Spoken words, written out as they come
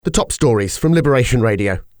The top stories from Liberation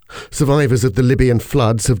Radio. Survivors of the Libyan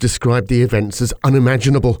floods have described the events as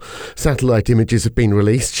unimaginable. Satellite images have been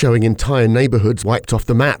released showing entire neighbourhoods wiped off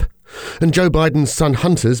the map. And Joe Biden's son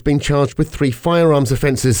Hunter's been charged with 3 firearms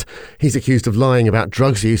offences. He's accused of lying about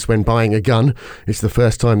drugs use when buying a gun. It's the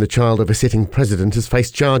first time the child of a sitting president has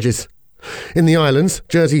faced charges. In the islands,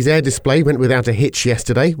 Jersey's air display went without a hitch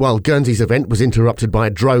yesterday, while Guernsey's event was interrupted by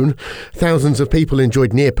a drone. Thousands of people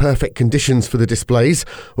enjoyed near-perfect conditions for the displays.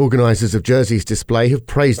 Organisers of Jersey's display have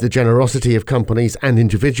praised the generosity of companies and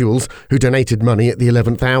individuals who donated money at the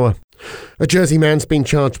 11th hour. A Jersey man's been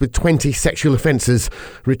charged with 20 sexual offences.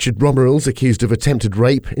 Richard Romeril's accused of attempted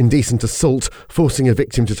rape, indecent assault, forcing a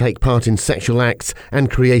victim to take part in sexual acts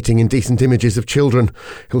and creating indecent images of children.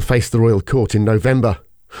 He'll face the Royal Court in November.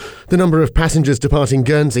 The number of passengers departing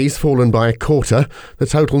Guernsey's fallen by a quarter. The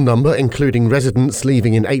total number, including residents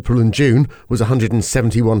leaving in April and June, was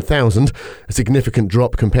 171,000, a significant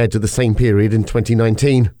drop compared to the same period in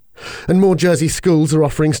 2019. And more Jersey schools are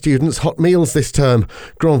offering students hot meals this term.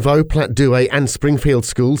 Grand Vaux, Plat Douay and Springfield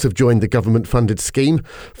schools have joined the government-funded scheme.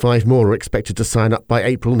 5 more are expected to sign up by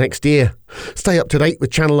April next year. Stay up to date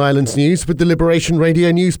with Channel Islands news with the Liberation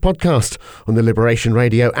Radio News podcast on the Liberation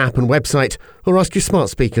Radio app and website, or ask your smart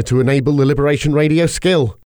speaker to enable the Liberation Radio skill.